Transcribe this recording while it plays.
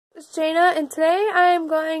it's Jana, and today I am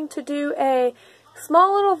going to do a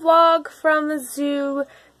small little vlog from the zoo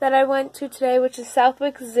that I went to today, which is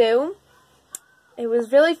Southwick Zoo. It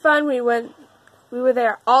was really fun. We were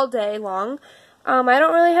there all day long. I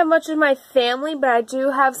don't really have much of my family, but I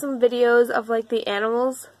do have some videos of like the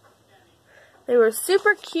animals. They were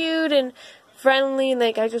super cute and friendly, and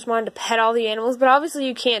like I just wanted to pet all the animals, but obviously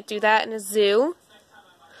you can't do that in a zoo.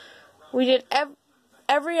 We did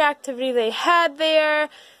every activity they had there,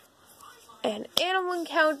 and animal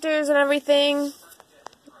encounters and everything.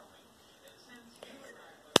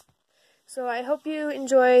 So I hope you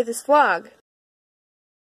enjoy this vlog.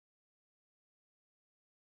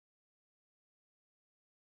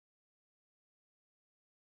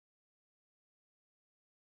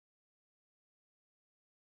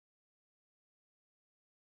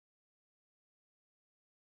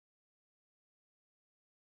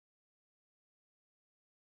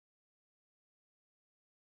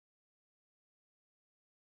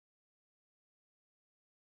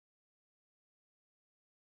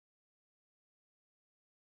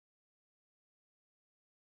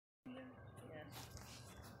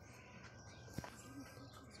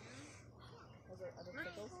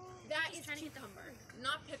 That is cucumber,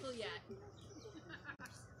 not pickle yet.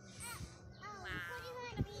 Wow.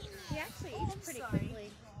 He actually eats pretty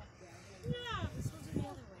quickly. Yeah, this one's the other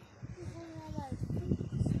way. You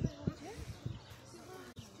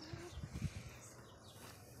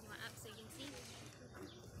want up so you can see?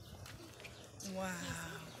 Wow.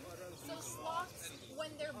 So sloths, when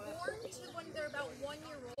they're born to when they're about 1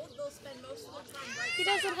 year old, they'll spend most of their time right. He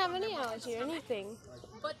doesn't have any allergy or anything.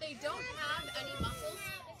 But they don't have any muscles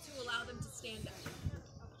to allow them to stand up.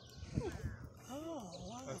 Oh,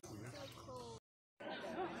 wow.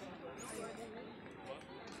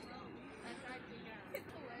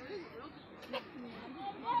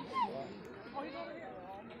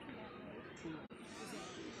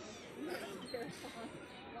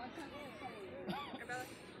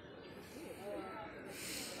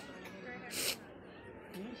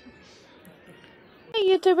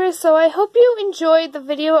 Hey YouTubers, so I hope you enjoyed the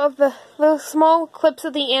video of the small clips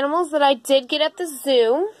of the animals that I did get at the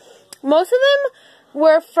zoo. Most of them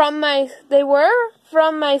were from my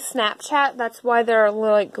Snapchat. That's why they're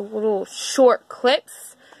like little short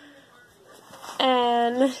clips.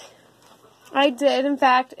 And I did in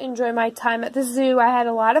fact enjoy my time at the zoo. I had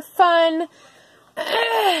a lot of fun.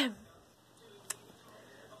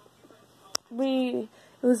 We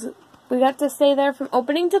got to stay there from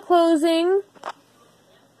opening to closing.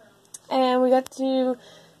 And I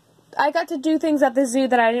got to do things at the zoo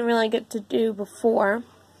that I didn't really get to do before.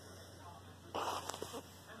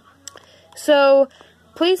 So,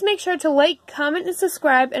 please make sure to like, comment, and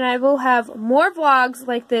subscribe, and I will have more vlogs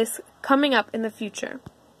like this coming up in the future.